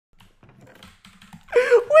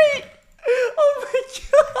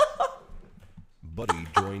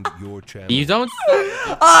your channel. You don't.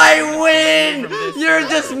 I win! You're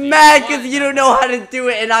just mad because you don't know how to do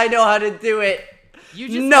it, and I know how to do it. You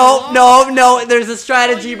just No. There's a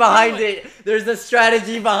strategy behind it. There's a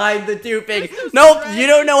strategy behind the duping. Nope, you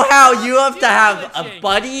don't know how. You have to have a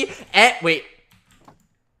buddy and wait.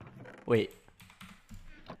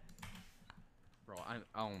 Bro,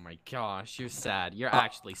 oh my gosh, you're sad. You're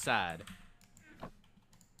actually sad.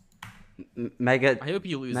 Mega. I hope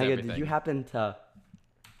you lose Mega, everything. did you happen to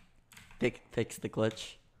fix the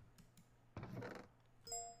glitch?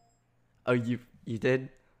 Oh, you did?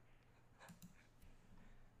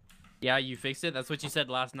 Yeah, you fixed it. That's what you said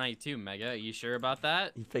last night too, Mega. Are you sure about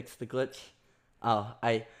that? You fixed the glitch? Oh,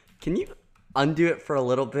 can you undo it for a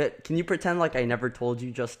little bit? Can you pretend like I never told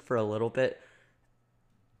you just for a little bit?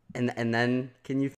 And then can you